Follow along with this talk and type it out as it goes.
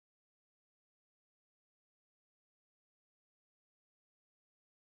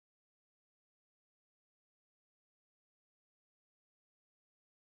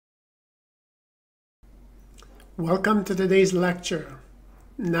Welcome to today's lecture.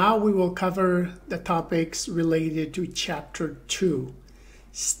 Now we will cover the topics related to Chapter 2,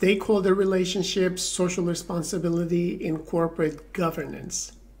 Stakeholder Relationships, Social Responsibility in Corporate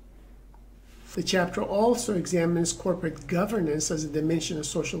Governance. The chapter also examines corporate governance as a dimension of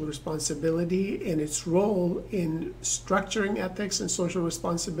social responsibility and its role in structuring ethics and social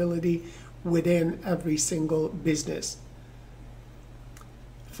responsibility within every single business.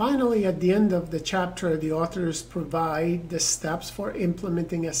 Finally, at the end of the chapter, the authors provide the steps for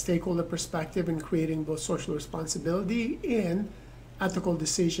implementing a stakeholder perspective and creating both social responsibility and ethical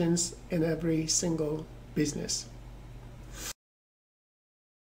decisions in every single business.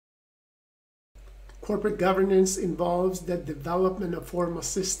 Corporate governance involves the development of formal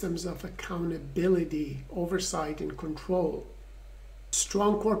systems of accountability, oversight, and control.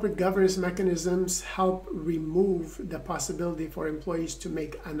 Strong corporate governance mechanisms help remove the possibility for employees to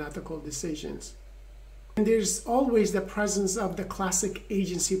make unethical decisions. And there's always the presence of the classic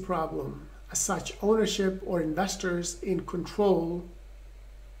agency problem. As such, ownership or investors in control,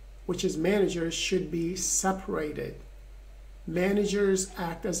 which is managers, should be separated. Managers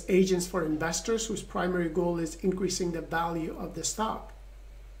act as agents for investors whose primary goal is increasing the value of the stock.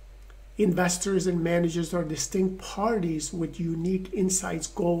 Investors and managers are distinct parties with unique insights,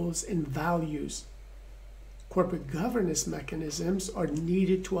 goals, and values. Corporate governance mechanisms are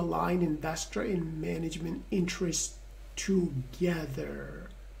needed to align investor and management interests together.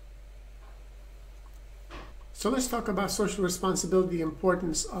 So let's talk about social responsibility, the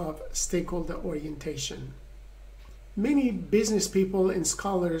importance of stakeholder orientation. Many business people and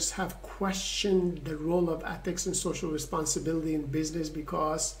scholars have questioned the role of ethics and social responsibility in business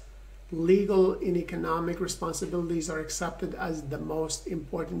because legal and economic responsibilities are accepted as the most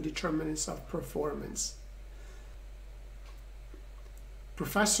important determinants of performance.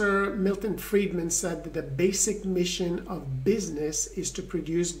 Professor Milton Friedman said that the basic mission of business is to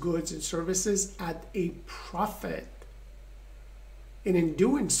produce goods and services at a profit. And in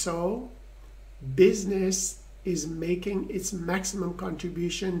doing so, business is making its maximum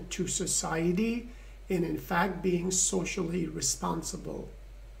contribution to society and in fact being socially responsible.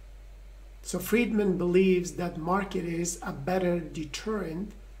 So Friedman believes that market is a better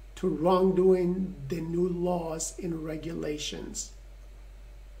deterrent to wrongdoing than new laws and regulations.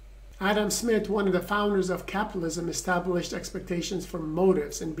 Adam Smith, one of the founders of capitalism, established expectations for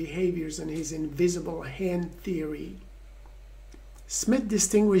motives and behaviors in his invisible hand theory. Smith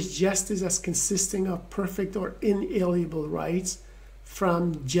distinguished justice as consisting of perfect or inalienable rights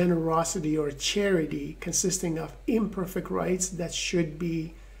from generosity or charity consisting of imperfect rights that should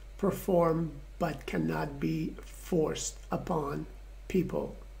be performed but cannot be forced upon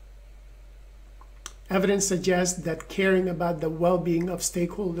people. Evidence suggests that caring about the well-being of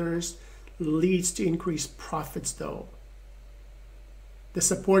stakeholders leads to increased profits, though. The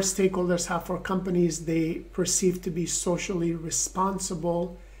support stakeholders have for companies they perceive to be socially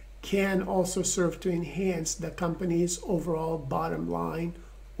responsible can also serve to enhance the company's overall bottom line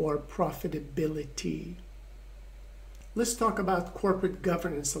or profitability. Let's talk about corporate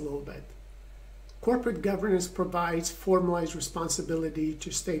governance a little bit. Corporate governance provides formalized responsibility to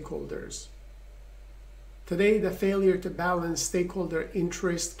stakeholders. Today, the failure to balance stakeholder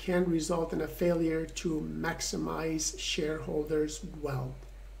interest can result in a failure to maximize shareholders' wealth.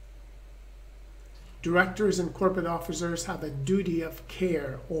 Directors and corporate officers have a duty of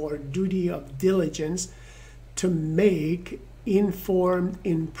care or duty of diligence to make informed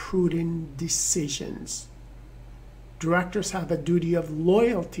and prudent decisions. Directors have a duty of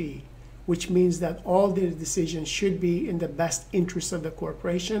loyalty, which means that all their decisions should be in the best interest of the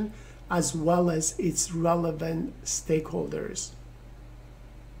corporation as well as its relevant stakeholders.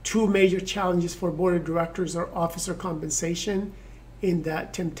 Two major challenges for board of directors are officer compensation and the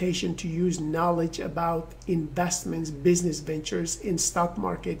temptation to use knowledge about investments, business ventures, in stock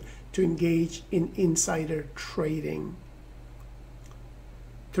market to engage in insider trading.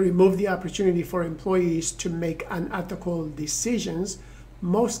 To remove the opportunity for employees to make unethical decisions,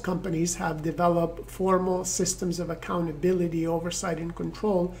 most companies have developed formal systems of accountability, oversight, and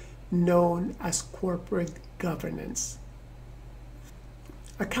control known as corporate governance.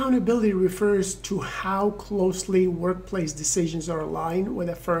 Accountability refers to how closely workplace decisions are aligned with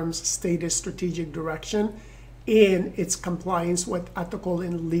a firm's stated strategic direction and its compliance with ethical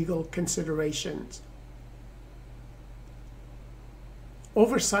and legal considerations.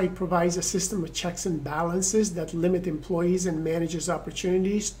 Oversight provides a system of checks and balances that limit employees and managers'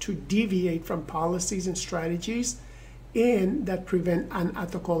 opportunities to deviate from policies and strategies and that prevent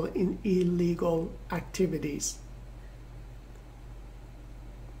unethical and illegal activities.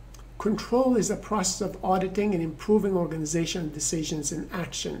 Control is a process of auditing and improving organizational decisions and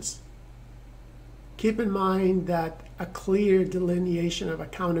actions. Keep in mind that a clear delineation of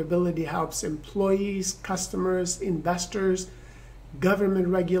accountability helps employees, customers, investors, government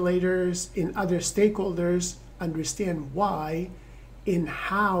regulators, and other stakeholders understand why and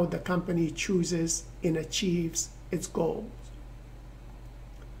how the company chooses and achieves its goals.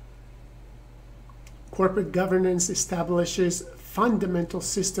 Corporate governance establishes fundamental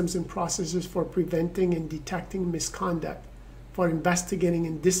systems and processes for preventing and detecting misconduct, for investigating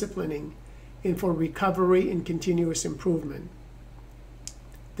and disciplining, and for recovery and continuous improvement.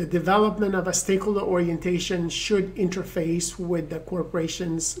 The development of a stakeholder orientation should interface with the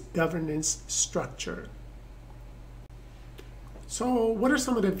corporation's governance structure. So, what are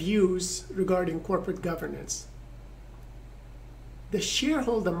some of the views regarding corporate governance? The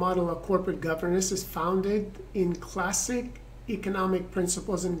shareholder model of corporate governance is founded in classic economic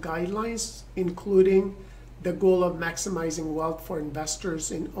principles and guidelines, including the goal of maximizing wealth for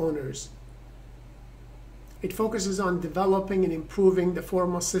investors and owners. It focuses on developing and improving the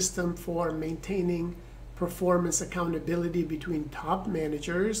formal system for maintaining performance accountability between top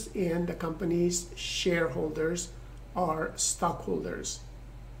managers and the company's shareholders or stockholders.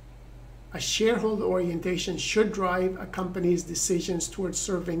 A shareholder orientation should drive a company's decisions towards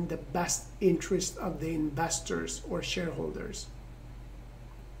serving the best interest of the investors or shareholders.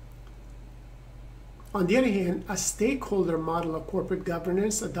 On the other hand, a stakeholder model of corporate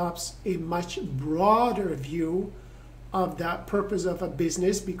governance adopts a much broader view of the purpose of a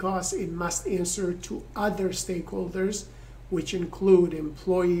business because it must answer to other stakeholders, which include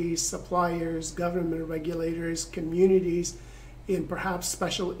employees, suppliers, government regulators, communities, and perhaps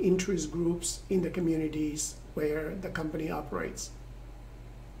special interest groups in the communities where the company operates.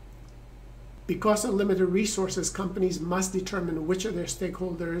 Because of limited resources, companies must determine which of their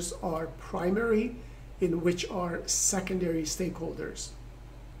stakeholders are primary and which are secondary stakeholders.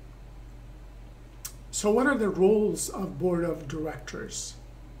 So what are the roles of board of directors?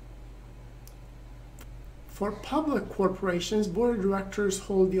 For public corporations, board of directors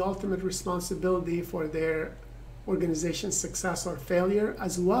hold the ultimate responsibility for their organization's success or failure,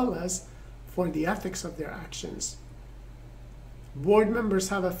 as well as for the ethics of their actions. Board members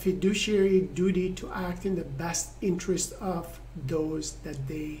have a fiduciary duty to act in the best interest of those that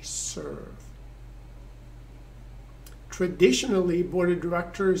they serve. Traditionally, board of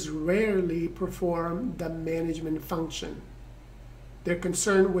directors rarely perform the management function. They're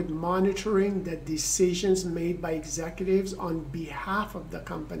concerned with monitoring the decisions made by executives on behalf of the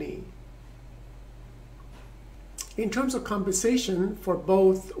company. In terms of compensation for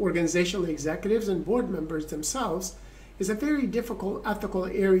both organizational executives and board members themselves is a very difficult ethical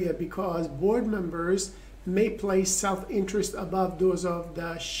area because board members may place self-interest above those of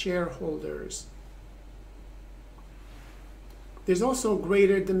the shareholders. There's also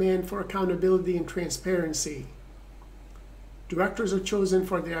greater demand for accountability and transparency. Directors are chosen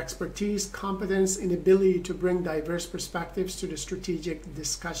for their expertise, competence, and ability to bring diverse perspectives to the strategic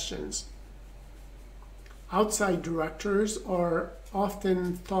discussions. Outside directors are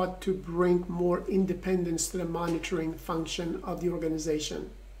often thought to bring more independence to the monitoring function of the organization.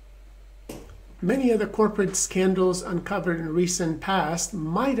 Many of the corporate scandals uncovered in recent past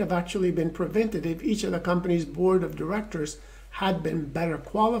might have actually been prevented if each of the company's board of directors had been better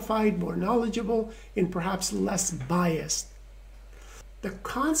qualified, more knowledgeable, and perhaps less biased. The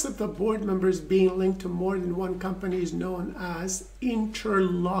concept of board members being linked to more than one company is known as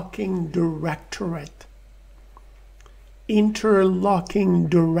interlocking directorate. Interlocking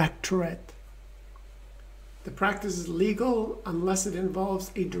directorate. The practice is legal unless it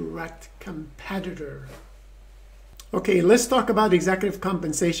involves a direct competitor. Okay, let's talk about executive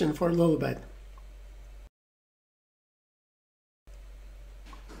compensation for a little bit.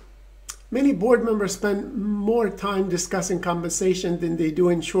 Many board members spend more time discussing compensation than they do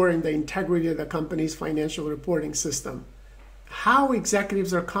ensuring the integrity of the company's financial reporting system. How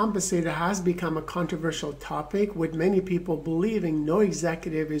executives are compensated has become a controversial topic, with many people believing no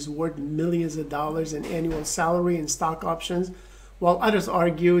executive is worth millions of dollars in annual salary and stock options, while others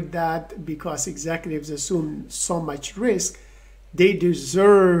argued that because executives assume so much risk, they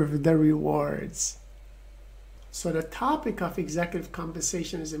deserve the rewards. So the topic of executive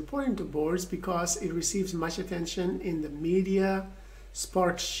compensation is important to boards because it receives much attention in the media,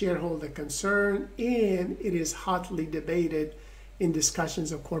 sparks shareholder concern, and it is hotly debated in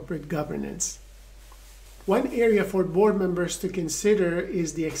discussions of corporate governance. One area for board members to consider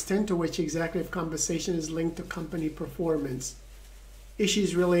is the extent to which executive compensation is linked to company performance.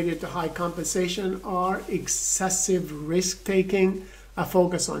 Issues related to high compensation are excessive risk-taking, a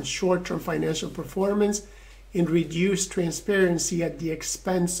focus on short-term financial performance, and reduced transparency at the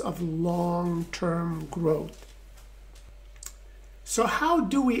expense of long-term growth. So how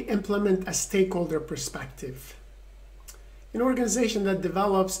do we implement a stakeholder perspective? An organization that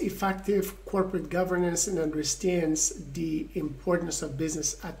develops effective corporate governance and understands the importance of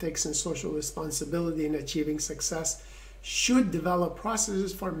business ethics and social responsibility in achieving success should develop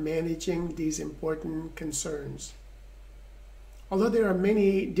processes for managing these important concerns. Although there are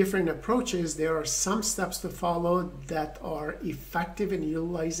many different approaches, there are some steps to follow that are effective in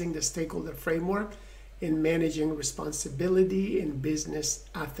utilizing the stakeholder framework in managing responsibility in business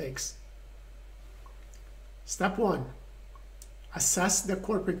ethics. Step 1. Assess the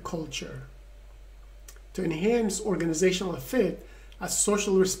corporate culture. To enhance organizational fit, a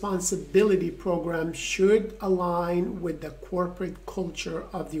social responsibility program should align with the corporate culture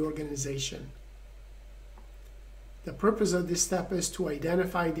of the organization. The purpose of this step is to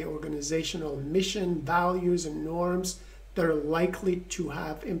identify the organizational mission, values, and norms that are likely to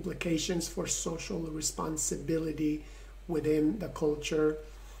have implications for social responsibility within the culture,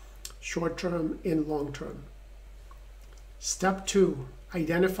 short-term and long-term. Step 2,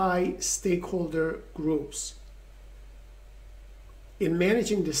 identify stakeholder groups. In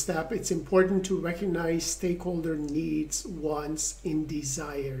managing this step, it's important to recognize stakeholder needs, wants, and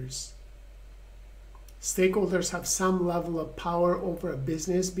desires. Stakeholders have some level of power over a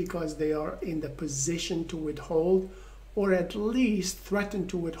business because they are in the position to withhold or at least threaten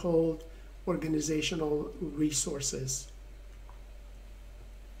to withhold organizational resources.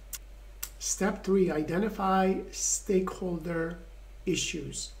 Step 3, identify stakeholder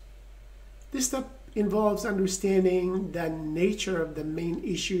issues. This step involves understanding the nature of the main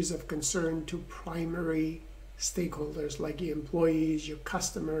issues of concern to primary stakeholders like your employees, your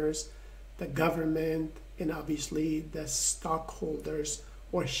customers, the government, and obviously the stockholders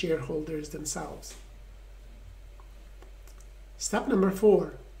or shareholders themselves. Step number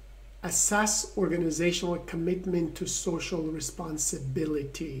 4, assess organizational commitment to social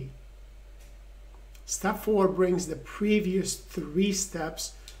responsibility. Step 4 brings the previous 3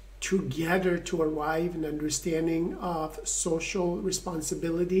 steps together to arrive an understanding of social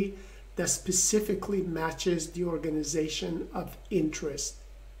responsibility that specifically matches the organization of interest.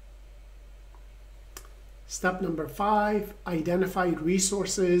 Step number 5, identify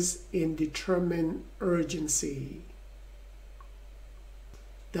resources and determine urgency.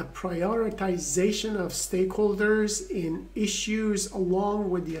 The prioritization of stakeholders in issues along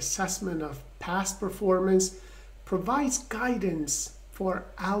with the assessment of past performance provides guidance for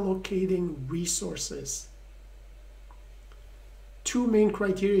allocating resources. 2 main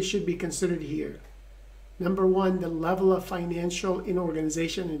criteria should be considered here. Number 1, the level of financial and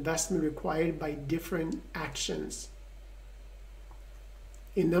organizational investment required by different actions.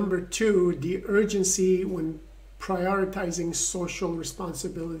 And number 2, the urgency when prioritizing social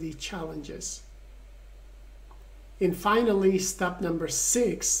responsibility challenges. And finally, step number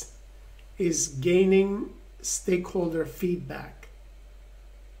 6 is gaining stakeholder feedback.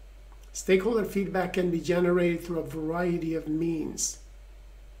 Stakeholder feedback can be generated through a variety of means.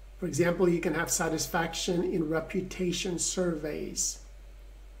 For example, you can have satisfaction in reputation surveys.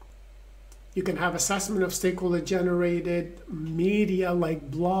 You can have assessment of stakeholder-generated media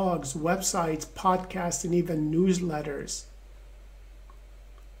like blogs, websites, podcasts, and even newsletters.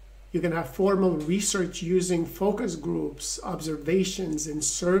 You can have formal research using focus groups, observations, and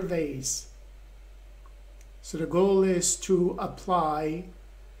surveys. So the goal is to apply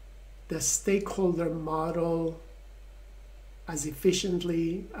the stakeholder model as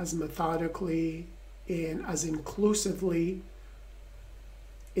efficiently, as methodically, and as inclusively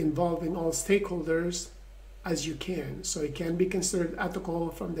involving all stakeholders as you can. So it can be considered ethical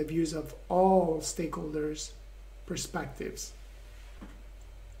from the views of all stakeholders' perspectives.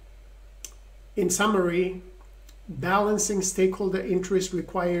 In summary, balancing stakeholder interest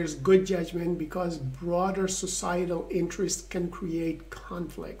requires good judgment because broader societal interests can create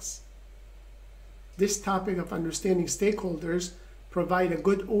conflicts. This topic of understanding stakeholders provide a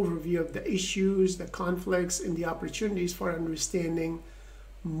good overview of the issues, the conflicts, and the opportunities for understanding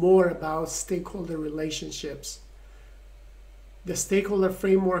more about stakeholder relationships. The stakeholder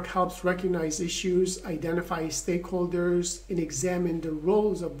framework helps recognize issues, identify stakeholders, and examine the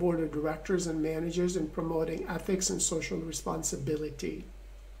roles of board of directors and managers in promoting ethics and social responsibility.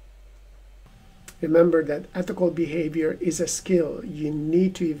 Remember that ethical behavior is a skill. You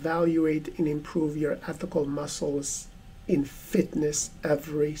need to evaluate and improve your ethical muscles in fitness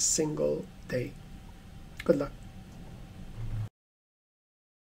every single day. Good luck.